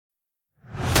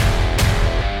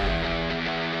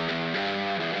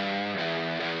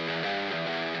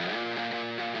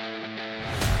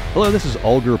Hello, this is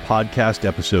Alger Podcast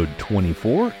episode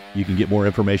 24. You can get more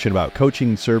information about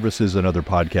coaching services and other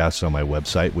podcasts on my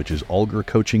website, which is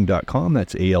algercoaching.com.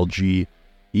 That's ALGER,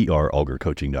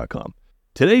 algercoaching.com.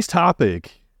 Today's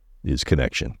topic is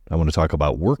connection. I want to talk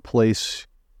about workplace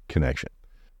connection.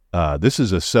 This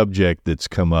is a subject that's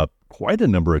come up quite a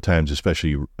number of times,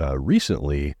 especially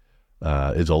recently.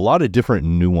 There's a lot of different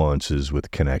nuances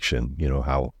with connection. You know,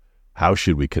 how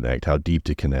should we connect? How deep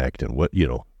to connect? And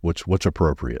what's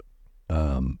appropriate?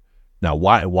 Now,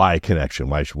 why connection?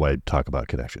 Why talk about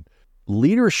connection?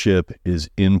 Leadership is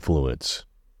influence,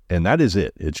 and that is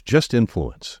it. It's just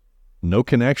influence. No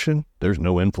connection, there's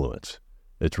no influence.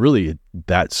 It's really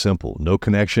that simple. No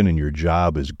connection, and your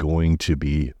job is going to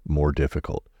be more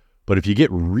difficult. But if you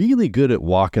get really good at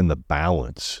walking the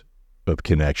balance of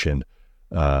connection,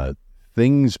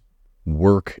 things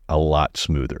work a lot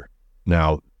smoother.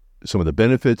 Now, some of the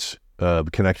benefits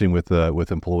of connecting with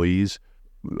employees,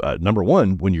 number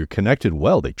one, when you're connected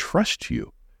well, they trust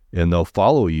you and they'll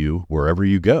follow you wherever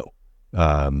you go.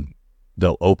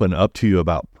 They'll open up to you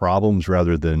about problems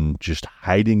rather than just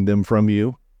hiding them from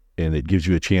you. And it gives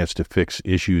you a chance to fix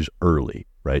issues early,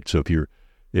 right? So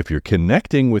if you're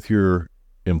connecting with your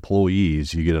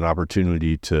employees, you get an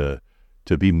opportunity to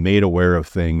be made aware of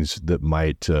things that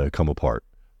might come apart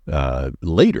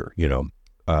later.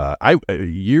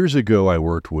 Years ago, I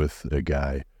worked with a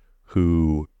guy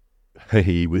who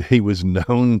he was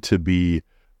known to be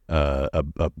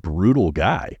a brutal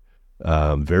guy,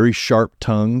 very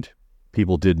sharp-tongued.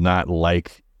 People didn't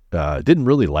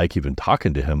really like even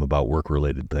talking to him about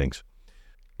work-related things.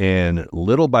 And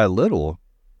little by little,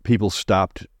 people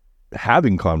stopped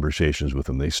having conversations with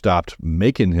him. They stopped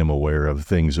making him aware of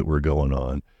things that were going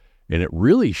on. And it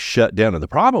really shut down. And the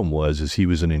problem was he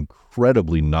was an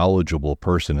incredibly knowledgeable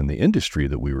person in the industry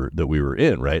that we were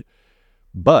in, right?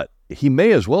 But he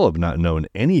may as well have not known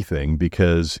anything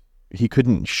because he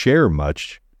couldn't share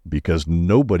much because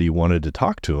nobody wanted to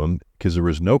talk to him because there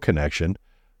was no connection.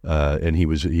 And he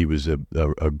was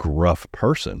a gruff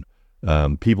person.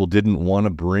 People didn't want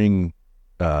to bring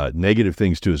negative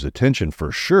things to his attention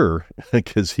for sure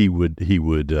because he would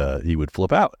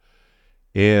flip out.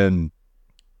 And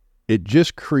it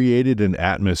just created an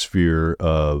atmosphere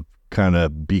of kind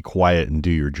of be quiet and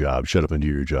do your job, shut up and do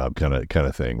your job kind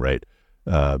of thing, right?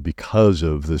 Because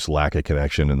of this lack of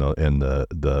connection and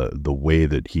the way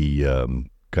that he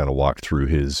kind of walked through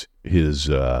his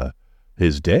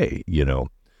day.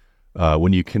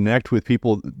 When you connect with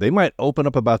people, they might open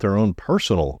up about their own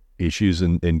personal issues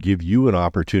and give you an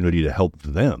opportunity to help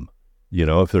them.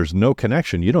 If there's no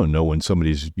connection, you don't know when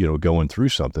somebody's going through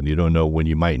something. You don't know when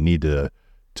you might need to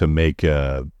make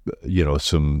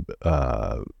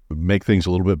make things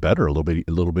a little bit better, a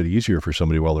little bit easier for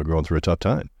somebody while they're going through a tough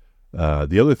time.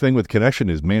 The other thing with connection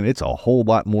is, man, it's a whole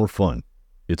lot more fun.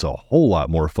 It's a whole lot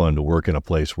more fun to work in a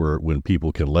place when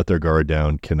people can let their guard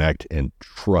down, connect, and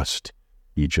trust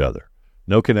each other.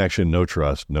 No connection, no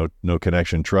trust. No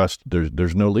connection, trust.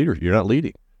 There's no leader. You're not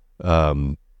leading.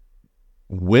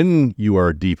 When you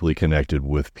are deeply connected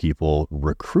with people,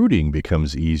 recruiting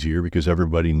becomes easier because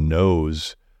everybody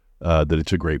knows that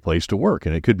it's a great place to work,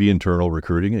 and it could be internal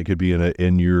recruiting. It could be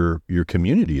in your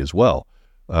community as well.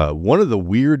 One of the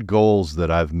weird goals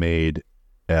that I've made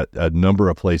at a number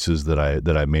of places that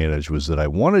I managed was that I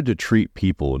wanted to treat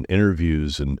people in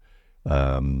interviews and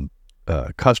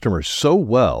customers so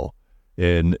well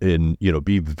and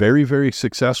be very, very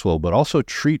successful, but also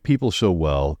treat people so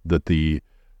well that the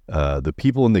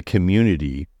people in the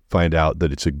community find out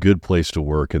that it's a good place to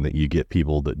work and that you get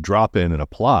people that drop in and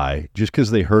apply just because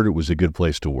they heard it was a good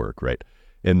place to work, right?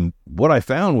 And what I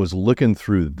found was looking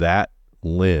through that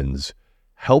lens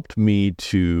helped me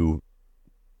to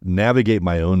navigate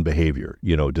my own behavior.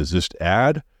 Does this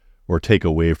add or take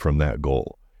away from that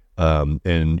goal?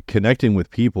 And connecting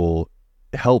with people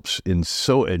helps in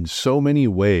so many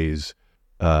ways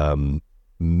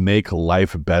make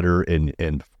life better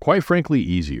and quite frankly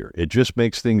easier. It just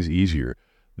makes things easier.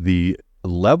 The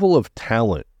level of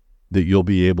talent that you'll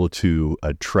be able to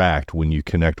attract when you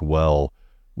connect well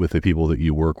with the people that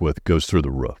you work with goes through the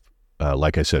roof.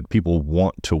 Like I said, people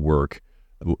want to work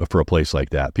for a place like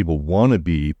that. People want to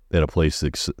be at a place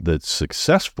that's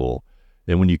successful.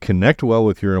 And when you connect well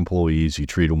with your employees, you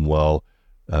treat them well,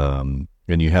 and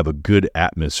you have a good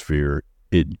atmosphere,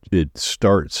 it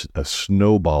starts a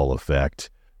snowball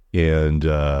effect. And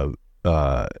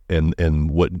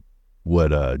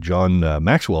what John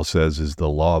Maxwell says is the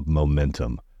law of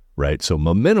momentum, right? So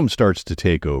momentum starts to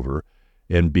take over,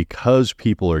 and because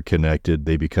people are connected,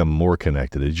 they become more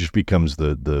connected. It just becomes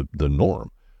the norm.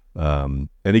 And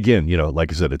again,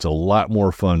 like I said, it's a lot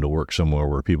more fun to work somewhere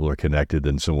where people are connected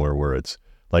than somewhere where it's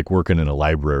like working in a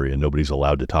library and nobody's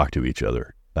allowed to talk to each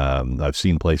other. I've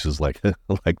seen places like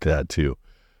that too.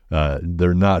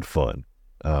 They're not fun.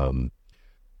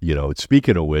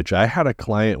 Speaking of which, I had a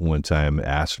client one time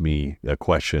ask me a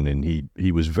question, and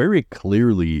he was very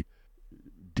clearly,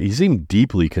 he seemed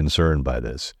deeply concerned by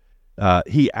this.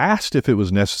 He asked if it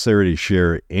was necessary to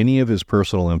share any of his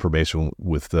personal information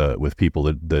with people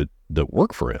that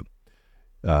work for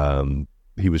him.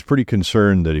 He was pretty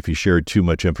concerned that if he shared too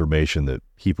much information, that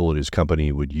people at his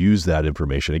company would use that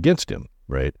information against him,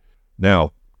 right? Now,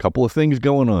 a couple of things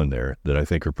going on there that I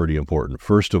think are pretty important.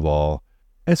 First of all,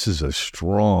 this is a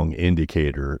strong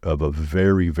indicator of a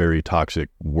very, very toxic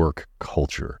work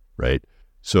culture, right?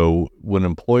 So when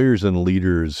employers and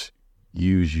leaders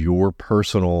use your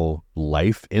personal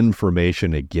life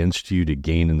information against you to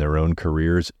gain in their own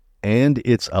careers, and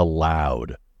it's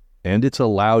allowed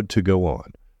to go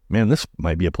on, man, this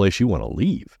might be a place you want to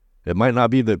leave. It might not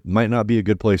be a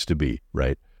good place to be,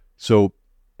 right? So,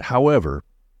 however,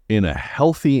 in a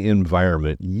healthy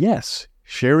environment, yes,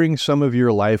 sharing some of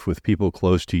your life with people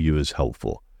close to you is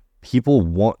helpful. People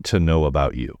want to know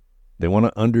about you. They want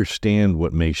to understand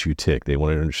what makes you tick. They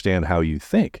want to understand how you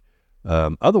think.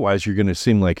 Otherwise, you're going to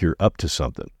seem like you're up to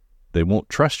something. They won't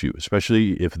trust you,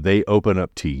 especially if they open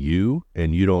up to you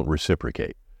and you don't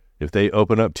reciprocate. If they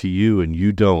open up to you and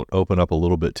you don't open up a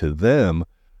little bit to them,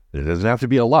 it doesn't have to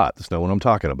be a lot. That's not what I'm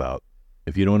talking about.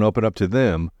 If you don't open up to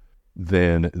them,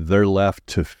 then they're left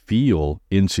to feel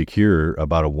insecure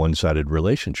about a one-sided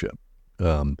relationship.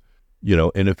 And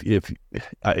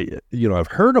I've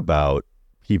heard about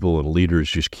people and leaders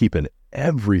just keeping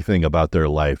everything about their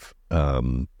life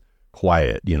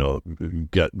quiet.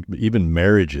 Got even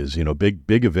marriages,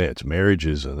 big events,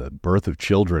 marriages and the birth of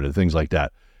children and things like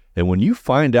that. And when you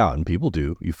find out, and people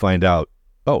do, you find out,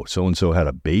 oh, so-and-so had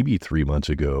a baby 3 months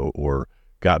ago or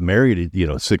got married,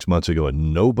 6 months ago,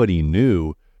 and nobody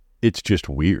knew. It's just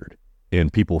weird.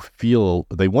 And people feel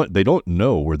they don't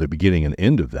know where the beginning and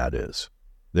end of that is.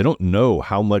 They don't know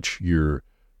how much you're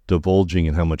divulging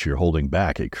and how much you're holding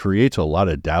back. It creates a lot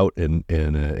of doubt and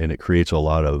it creates a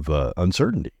lot of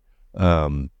uncertainty.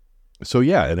 So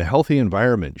yeah, in a healthy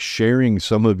environment, sharing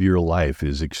some of your life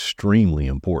is extremely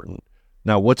important.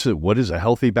 Now, what is a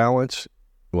healthy balance?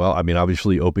 Well, I mean,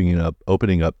 obviously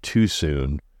opening up too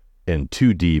soon and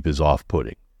too deep is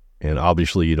off-putting. And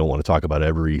obviously you don't want to talk about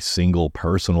every single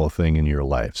personal thing in your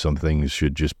life. Some things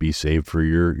should just be saved for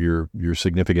your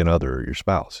significant other or your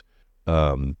spouse.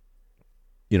 At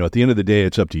the end of the day,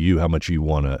 it's up to you how much you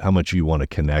want to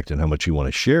connect and how much you want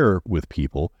to share with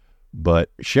people.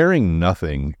 But sharing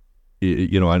nothing,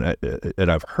 and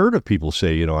I've heard of people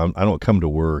say, I don't come to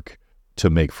work to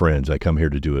make friends. I come here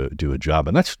to do a job,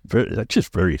 and that's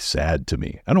just very sad to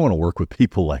me. I don't want to work with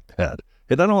people like that,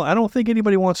 and I don't think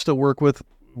anybody wants to work with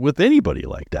anybody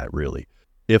like that, really.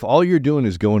 If all you're doing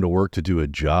is going to work to do a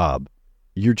job,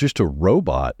 you're just a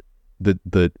robot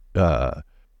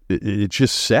it's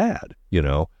just sad,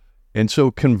 And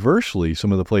so conversely,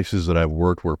 some of the places that I've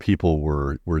worked where people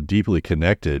were deeply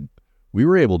connected, we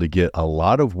were able to get a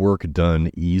lot of work done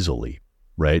easily,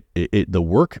 right? The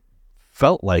work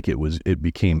felt like it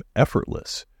became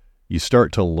effortless. You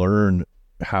start to learn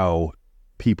how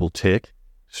people tick,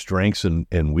 strengths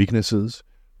and weaknesses,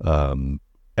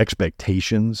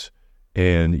 expectations,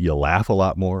 and you laugh a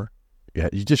lot more. Yeah,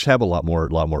 you just have a lot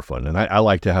more fun. And I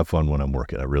like to have fun when I'm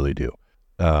working. I really do.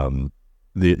 The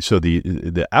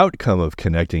outcome of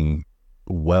connecting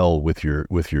well with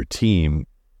your team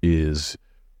is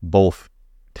both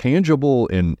tangible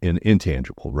and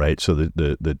intangible, right? So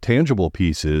the tangible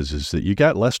piece is that you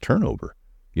got less turnover.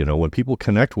 When people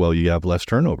connect well, you have less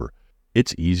turnover.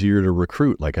 It's easier to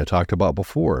recruit, like I talked about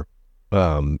before.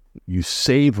 You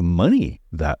save money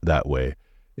that way.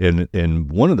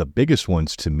 And one of the biggest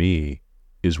ones to me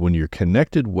is when you're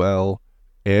connected well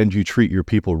and you treat your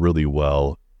people really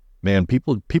well, man,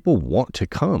 people want to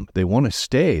come. They want to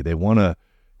stay. They want to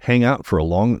hang out for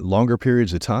longer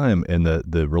periods of time. And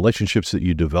the relationships that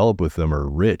you develop with them are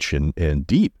rich and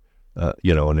deep, and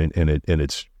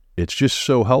it's just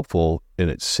so helpful,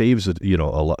 and it saves a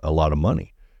lot of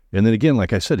money. And then again,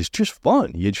 like I said, it's just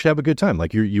fun. You just have a good time.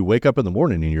 Like you wake up in the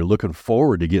morning and you're looking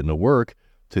forward to getting to work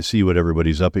to see what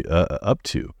everybody's up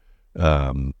to,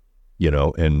 and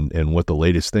what the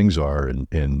latest things are.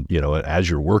 And as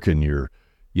you're working, you're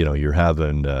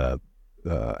having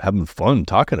fun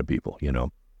talking to people,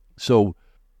 So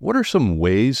what are some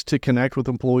ways to connect with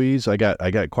employees? I got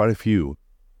quite a few.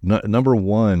 Number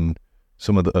one,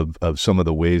 some of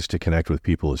the ways to connect with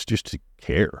people is just to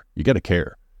care. You got to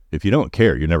care. If you don't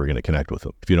care, you're never going to connect with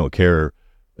them. If you don't care,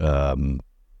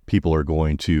 people are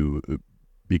going to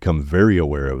become very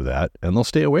aware of that, and they'll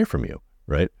stay away from you,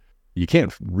 right? You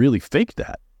can't really fake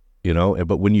that,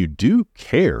 but when you do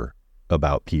care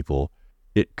about people,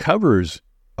 it covers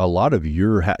a lot of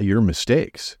your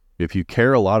mistakes. If you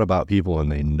care a lot about people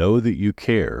and they know that you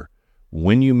care,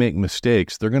 when you make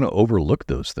mistakes, they're going to overlook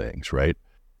those things, right?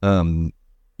 And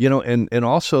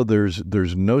also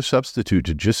there's no substitute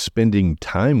to just spending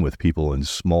time with people in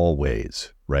small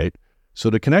ways, right? So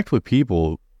to connect with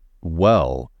people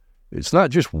well, it's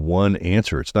not just one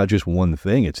answer. It's not just one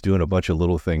thing. It's doing a bunch of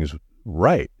little things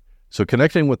right. So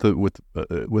connecting with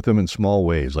them in small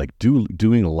ways, like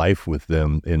doing life with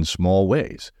them in small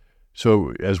ways.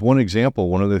 So as one example,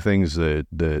 one of the things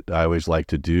that I always like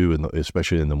to do,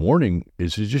 especially in the morning,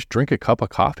 is to just drink a cup of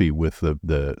coffee with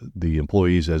the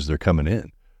employees as they're coming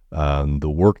in. The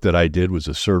work that I did was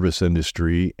a service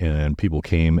industry, and people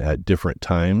came at different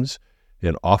times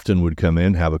and often would come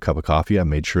in, have a cup of coffee. I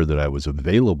made sure that I was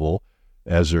available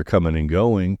as they're coming and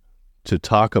going to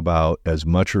talk about as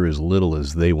much or as little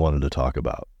as they wanted to talk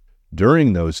about.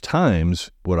 During those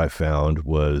times, what I found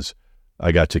was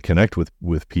I got to connect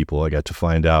with people. I got to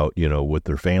find out, what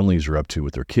their families are up to,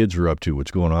 what their kids are up to, what's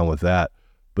going on with that.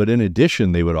 But in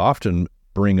addition, they would often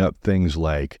bring up things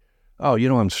like, oh,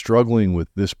 I'm struggling with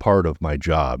this part of my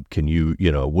job. Can you,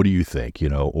 what do you think?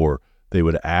 Or they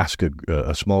would ask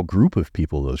a small group of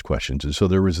people those questions. And so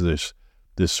there was this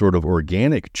sort of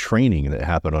organic training that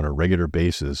happened on a regular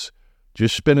basis,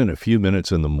 just spending a few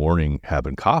minutes in the morning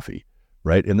having coffee,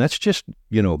 right? And that's just,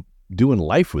 doing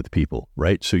life with people,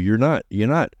 right? So you're not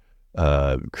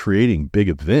creating big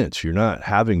events. You're not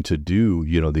having to do,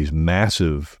 these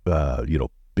massive,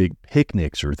 big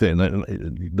picnics or things.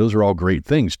 Those are all great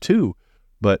things too,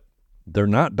 but they're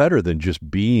not better than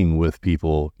just being with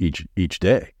people each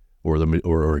day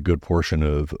or a good portion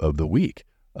of the week.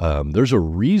 There's a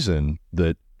reason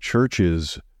that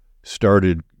churches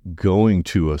started going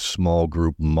to a small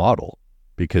group model,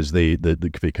 because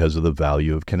because of the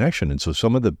value of connection. And so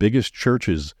some of the biggest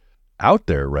churches out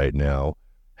there right now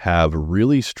have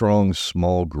really strong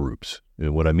small groups.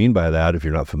 And what I mean by that, if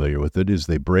you're not familiar with it, is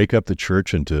they break up the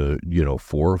church into,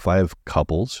 4 or 5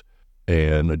 couples,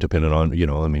 and depending on,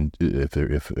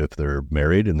 if they're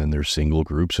married, and then there's single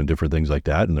groups and different things like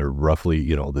that, and they're roughly,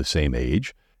 the same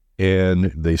age, and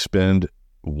they spend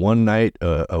one night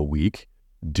a week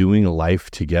doing life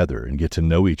together and get to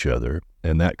know each other.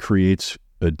 And that creates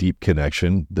a deep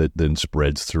connection that then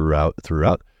spreads throughout,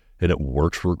 and it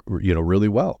works, really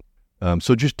well.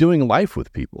 So just doing life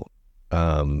with people.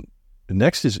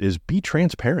 Next is be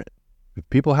transparent. If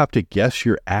people have to guess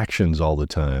your actions all the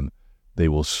time, they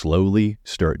will slowly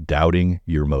start doubting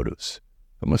your motives.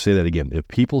 I'm going to say that again. If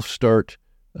people start,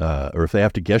 or if they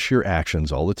have to guess your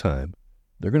actions all the time,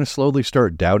 they're going to slowly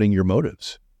start doubting your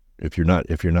motives. If you're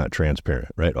not transparent,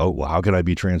 right? Oh, well, how can I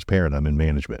be transparent? I'm in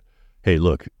management. Hey,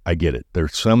 look, I get it.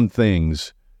 There's some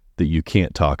things that you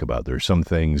can't talk about. There's some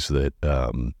things that,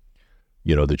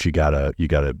 that you gotta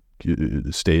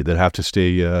stay, that have to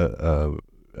stay on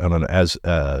an as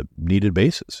needed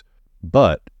basis.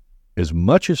 But as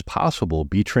much as possible,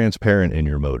 be transparent in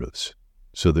your motives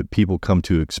so that people come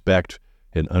to expect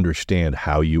and understand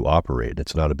how you operate.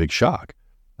 It's not a big shock.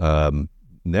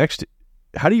 Next,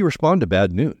 how do you respond to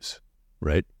bad news,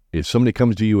 right? If somebody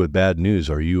comes to you with bad news,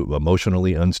 are you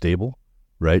emotionally unstable,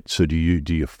 right? So do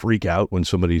you freak out when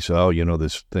somebody says,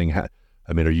 this thing,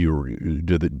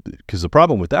 because the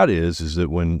problem with that is that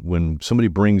when somebody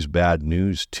brings bad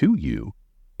news to you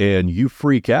and you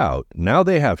freak out, now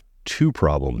they have 2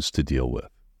 problems to deal with.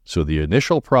 So the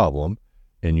initial problem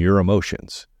and your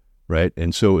emotions, right?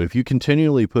 And so if you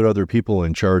continually put other people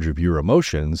in charge of your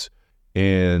emotions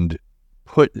and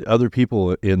put other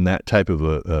people in that type of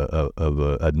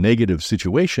a negative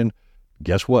situation,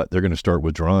 guess what? They're going to start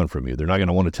withdrawing from you. They're not going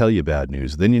to want to tell you bad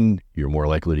news. Then you're more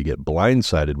likely to get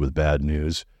blindsided with bad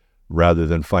news rather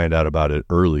than find out about it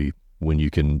early when you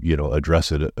can,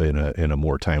 address it in a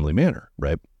more timely manner,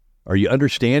 right? Are you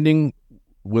understanding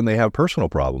when they have personal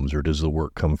problems, or does the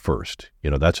work come first?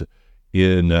 That's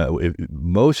in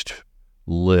most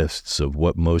lists of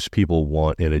what most people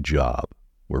want in a job,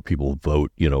 where people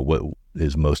vote, what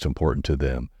is most important to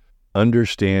them.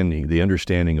 The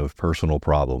understanding of personal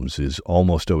problems is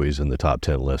almost always in the top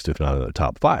 10 list, if not in the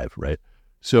top 5, right?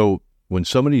 So when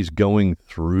somebody's going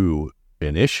through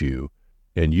an issue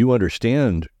and you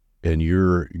understand and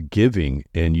you're giving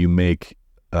and you make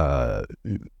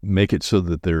it so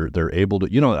that they're able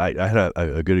to, I had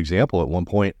a good example. At one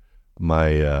point,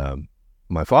 my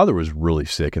father was really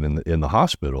sick and in the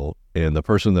hospital, and the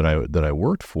person that I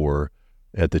worked for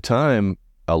at the time,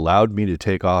 allowed me to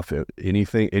take off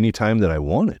anytime that I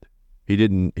wanted.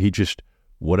 He just,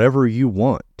 whatever you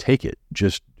want, take it.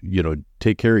 Just,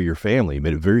 take care of your family. He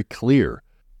made it very clear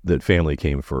that family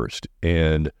came first.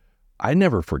 And I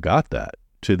never forgot that.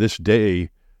 To this day,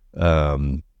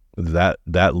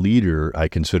 that leader I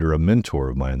consider a mentor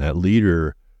of mine. That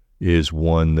leader is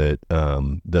one that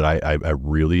I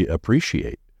really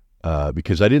appreciate,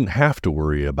 because I didn't have to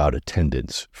worry about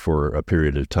attendance for a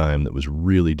period of time that was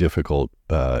really difficult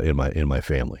in my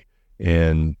family.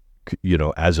 And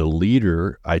as a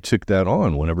leader, I took that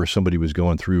on. Whenever somebody was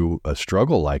going through a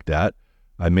struggle like that,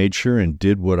 I made sure and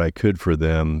did what I could for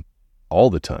them all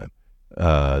the time,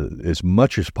 as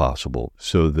much as possible,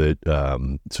 so that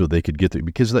so they could get there.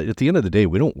 Because at the end of the day,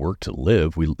 we don't work to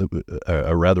live. We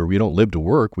don't live to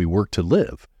work. We work to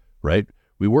live, right?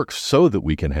 We work so that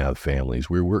we can have families.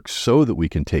 We work so that we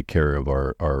can take care of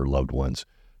our loved ones,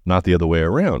 not the other way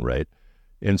around, right?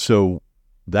 And so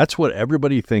that's what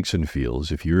everybody thinks and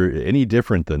feels. If you're any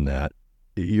different than that,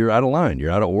 you're out of line. You're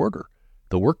out of order.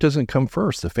 The work doesn't come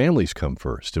first. The families come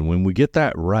first. And when we get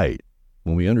that right,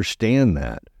 when we understand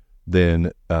that,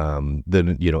 then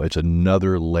it's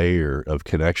another layer of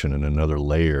connection and another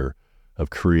layer of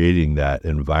creating that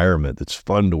environment that's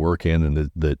fun to work in,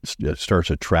 and that starts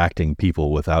attracting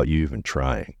people without you even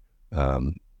trying.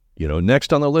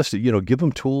 Next on the list, give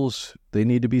them tools they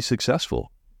need to be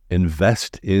successful.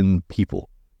 Invest in people.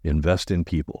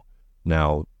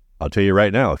 Now, I'll tell you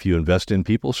right now, if you invest in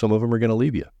people, some of them are going to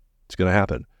leave you. It's going to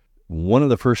happen. One of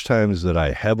the first times that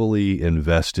I heavily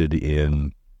invested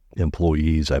in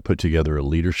employees, I put together a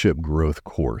leadership growth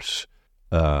course.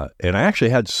 And I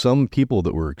actually had some people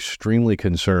that were extremely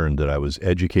concerned that I was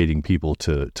educating people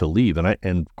to leave.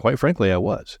 And quite frankly, I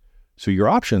was. So your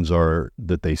options are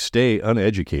that they stay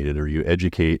uneducated, or you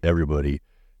educate everybody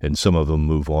and some of them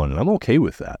move on. And I'm okay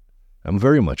with that. I'm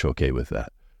very much okay with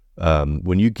that.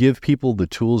 When you give people the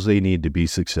tools they need to be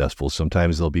successful,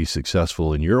 sometimes they'll be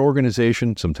successful in your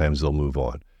organization, sometimes they'll move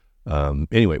on.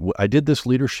 Anyway, I did this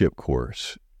leadership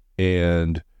course,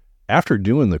 and after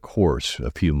doing the course a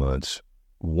few months,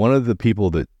 one of the people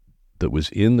that was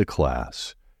in the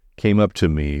class came up to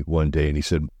me one day and he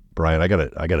said, "Bryan, I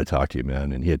gotta talk to you,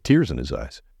 man." And he had tears in his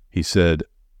eyes. He said,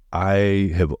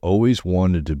 "I have always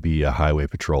wanted to be a highway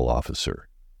patrol officer,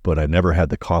 but I never had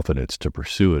the confidence to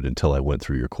pursue it until I went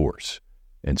through your course.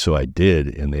 And so I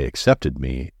did, and they accepted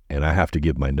me, and I have to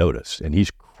give my notice." And he's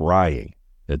crying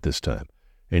at this time.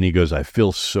 And he goes, "I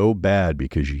feel so bad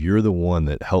because you're the one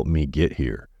that helped me get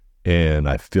here. And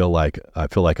I feel like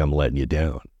I'm letting you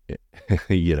down."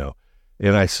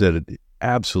 And I said,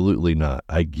 "Absolutely not.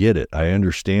 I get it. I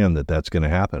understand that that's going to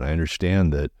happen. I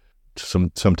understand that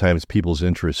sometimes people's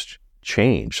interests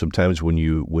change. Sometimes when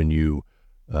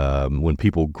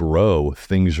people grow,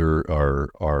 things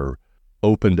are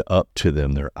opened up to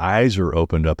them. Their eyes are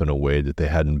opened up in a way that they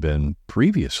hadn't been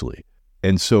previously.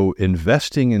 And so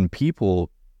investing in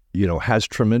people, has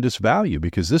tremendous value,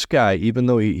 because this guy, even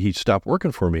though he stopped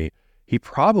working for me, he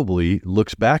probably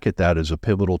looks back at that as a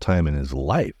pivotal time in his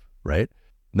life, right?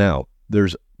 Now,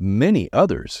 there's many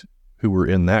others who were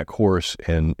in that course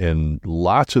and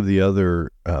lots of the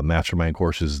other mastermind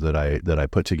courses that I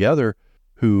put together,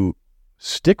 who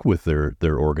stick with their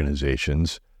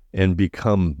organizations and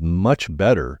become much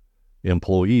better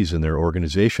employees in their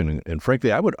organization. And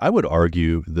frankly, I would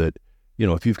argue that,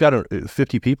 if you've got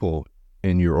 50 people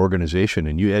in your organization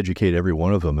and you educate every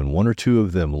one of them and one or two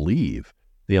of them leave,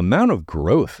 the amount of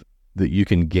growth that you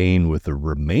can gain with the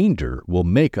remainder will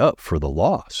make up for the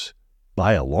loss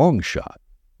by a long shot,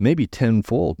 maybe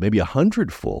 10-fold, maybe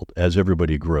 100-fold as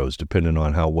everybody grows, depending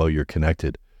on how well you're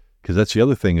connected. Because that's the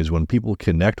other thing, is when people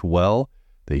connect well,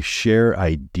 they share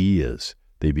ideas,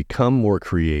 they become more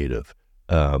creative.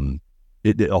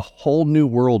 A whole new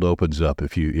world opens up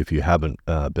if you haven't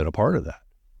been a part of that.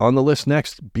 On the list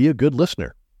next, be a good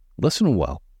listener. Listen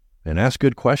well and ask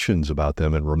good questions about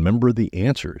them, and remember the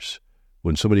answers.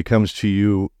 When somebody comes to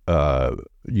you,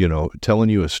 telling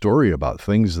you a story about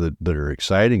things that are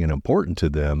exciting and important to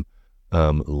them,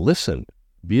 listen,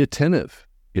 be attentive,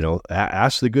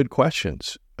 ask the good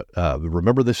questions.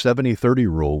 Remember the 70-30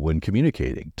 rule when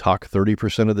communicating. Talk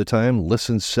 30% of the time,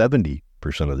 listen 70%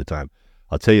 of the time.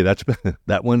 I'll tell you,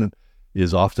 that one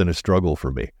is often a struggle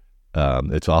for me.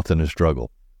 It's often a struggle.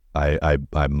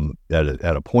 I'm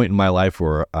at a point in my life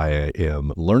where I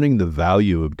am learning the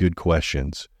value of good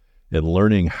questions and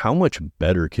learning how much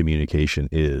better communication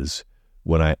is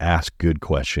when I ask good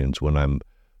questions, when I'm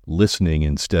listening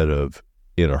instead of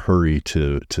in a hurry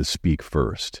to speak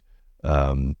first.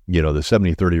 The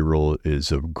 70-30 rule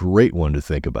is a great one to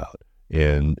think about.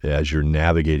 And as you're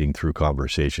navigating through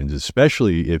conversations,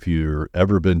 especially if you've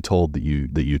ever been told that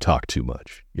you talk too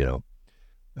much,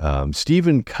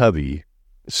 Stephen Covey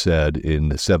said in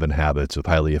The 7 Habits of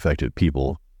Highly Effective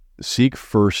People, seek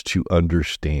first to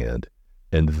understand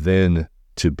and then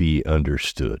to be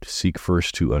understood. Seek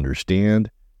first to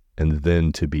understand and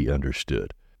then to be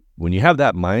understood. When you have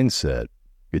that mindset,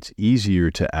 it's easier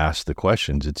to ask the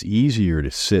questions. It's easier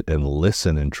to sit and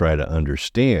listen and try to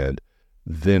understand.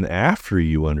 Then after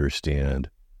you understand,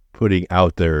 putting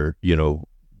out there,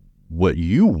 what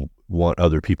you want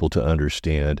other people to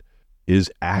understand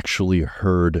is actually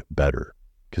heard better.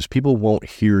 Because people won't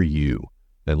hear you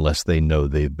unless they know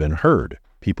they've been heard.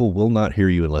 People will not hear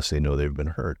you unless they know they've been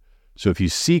heard. So if you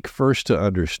seek first to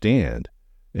understand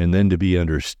and then to be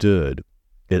understood,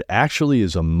 it actually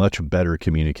is a much better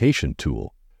communication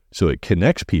tool. So it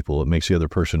connects people, it makes the other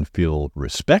person feel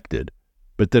respected,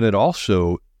 but then it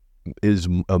also is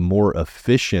a more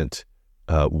efficient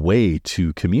way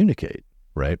to communicate,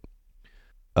 right?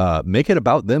 Make it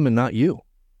about them and not you,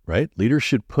 right? Leaders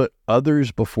should put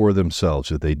others before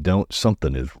themselves. If they don't,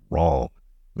 something is wrong.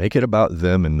 Make it about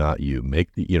them and not you.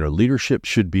 Leadership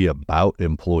should be about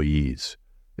employees.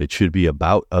 It should be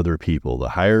about other people. The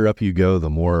higher up you go, the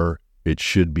more it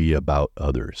should be about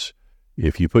others.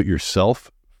 If you put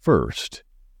yourself first,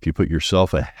 if you put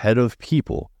yourself ahead of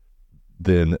people,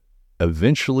 then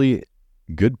eventually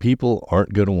good people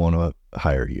aren't going to want to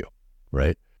hire you,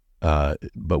 right?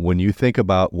 But when you think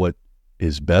about what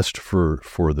is best for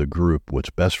the group, what's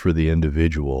best for the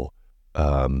individual,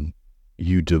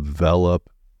 you develop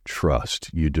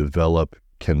trust, you develop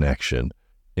connection,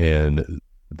 and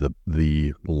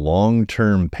the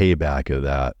long-term payback of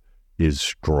that is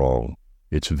strong.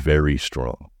 It's very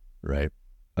strong, right?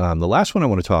 The last one I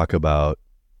want to talk about,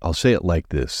 I'll say it like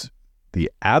this.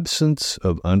 The absence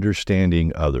of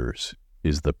understanding others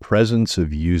is the presence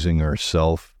of using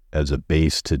ourself as a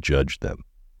base to judge them,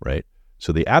 right?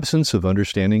 So the absence of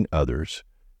understanding others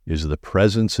is the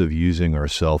presence of using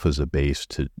ourself as a base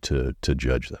to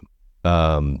judge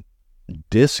them.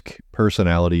 DISC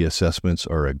personality assessments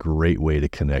are a great way to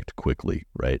connect quickly,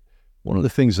 right? One of the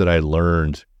things that I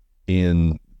learned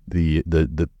in the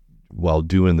while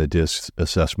doing the DISC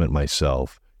assessment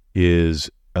myself is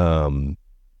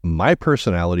my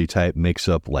personality type makes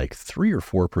up like 3 or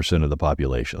 4% of the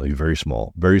population, like very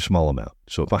small amount.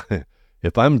 So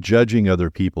if I'm judging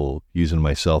other people using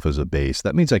myself as a base,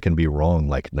 that means I can be wrong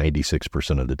like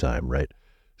 96% of the time, right?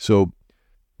 So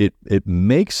it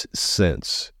makes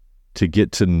sense to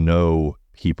get to know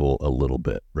people a little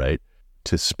bit, right?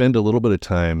 To spend a little bit of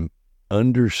time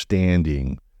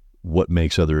understanding what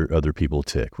makes other people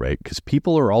tick, right? Because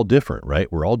people are all different,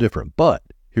 right? We're all different. But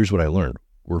here's what I learned.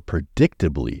 We're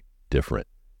predictably different.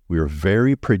 We are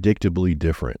very predictably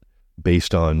different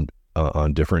based on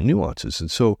different nuances. And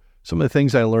so some of the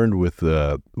things I learned with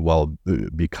while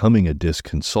becoming a DISC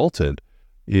consultant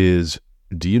is,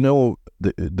 do you know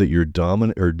that you're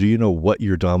dominant, or do you know what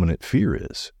your dominant fear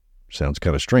is? Sounds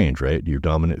kind of strange, right? Your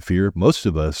dominant fear. Most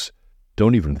of us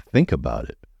don't even think about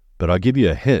it. But I'll give you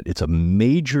a hint. It's a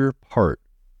major part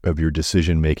of your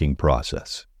decision-making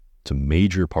process. It's a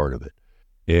major part of it.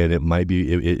 And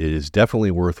it is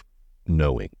definitely worth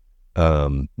knowing.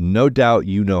 No doubt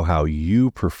you know how you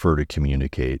prefer to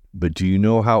communicate, but do you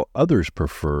know how others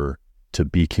prefer to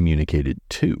be communicated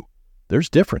to? There's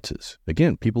differences.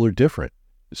 Again, people are different.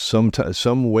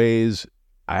 Some ways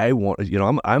I want,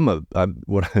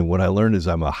 what I learned is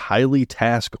I'm a highly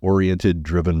task-oriented,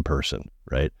 driven person,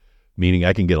 right? Meaning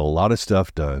I can get a lot of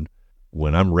stuff done.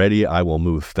 When I'm ready, I will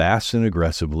move fast and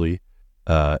aggressively,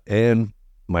 and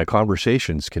my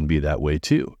conversations can be that way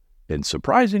too. And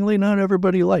surprisingly, not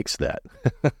everybody likes that.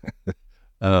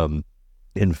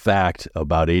 In fact,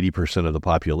 about 80% of the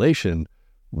population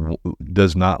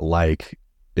does not like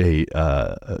a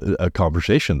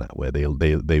conversation that way.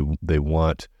 They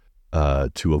want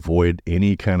to avoid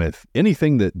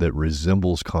anything that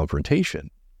resembles confrontation.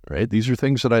 Right? These are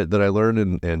things that I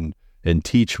learn and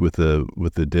teach with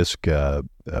the DISC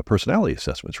personality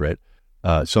assessments. Right?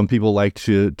 Some people like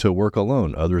to work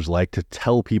alone. Others like to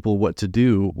tell people what to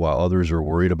do, while others are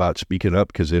worried about speaking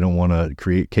up because they don't want to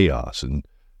create chaos. And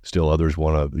still others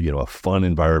want a fun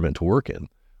environment to work in.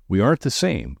 We aren't the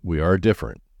same. We are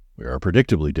different. We are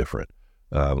predictably different.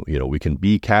 We can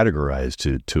be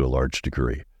categorized to a large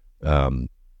degree. And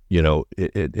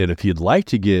if you'd like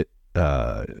to get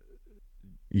to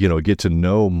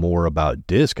know more about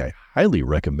DISC, I highly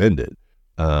recommend it.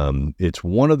 It's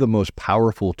one of the most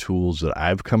powerful tools that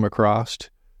I've come across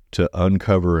to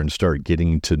uncover and start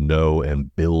getting to know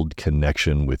and build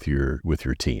connection with your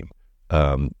team.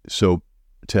 So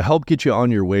to help get you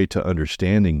on your way to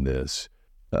understanding this,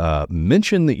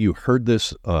 mention that you heard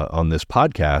this on this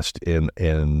podcast,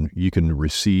 and you can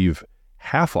receive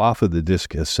half off of the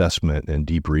DISC assessment and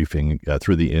debriefing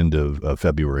through the end of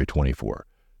February 24.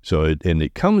 So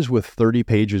it comes with 30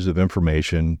 pages of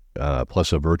information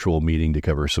plus a virtual meeting to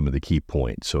cover some of the key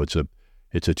points. So it's a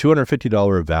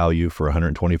 $250 value for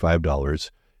 $125.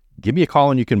 Give me a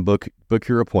call and you can book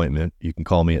your appointment. You can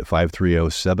call me at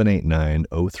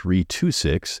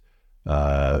 530-789-0326.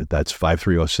 That's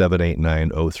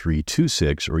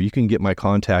 530-789-0326, or you can get my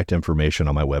contact information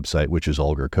on my website, which is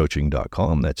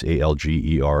algercoaching.com. That's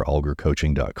ALGER,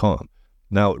 algercoaching.com.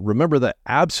 Now, remember, the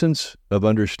absence of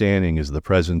understanding is the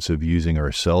presence of using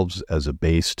ourselves as a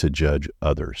base to judge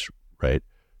others, right?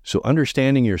 So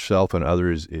understanding yourself and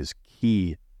others is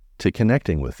key to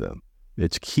connecting with them.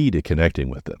 It's key to connecting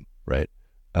with them, right?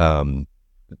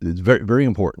 It's very, very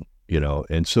important,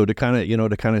 and so to kind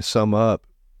of sum up,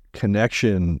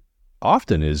 connection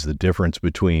often is the difference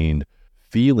between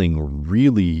feeling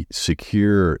really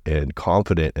secure and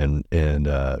confident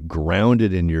and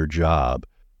grounded in your job.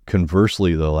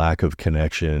 Conversely, the lack of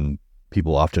connection,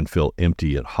 people often feel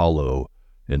empty and hollow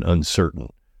and uncertain.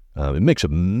 It makes a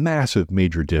massive,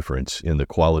 major difference in the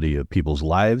quality of people's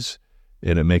lives,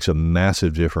 and it makes a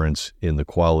massive difference in the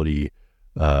quality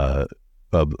of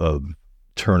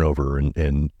turnover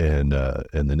and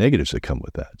the negatives that come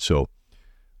with that. So,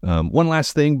 one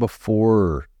last thing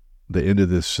before the end of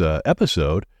this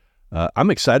episode,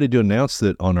 I'm excited to announce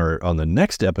that on the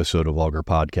next episode of Alger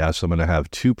Podcast, I'm going to have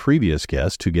two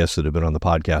guests that have been on the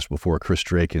podcast before, Chris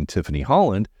Drake and Tiffany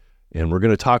Holland, and we're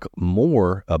going to talk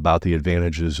more about the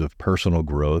advantages of personal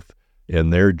growth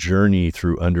and their journey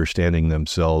through understanding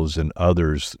themselves and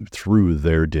others through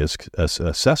their DISC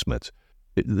assessments.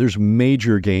 There's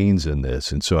major gains in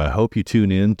this, and so I hope you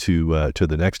tune in to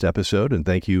the next episode, and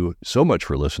thank you so much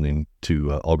for listening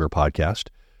to Alger Podcast.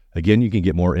 Again, you can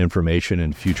get more information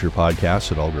and future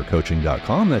podcasts at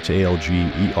algercoaching.com. That's ALGER,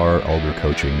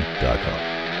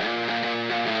 algercoaching.com.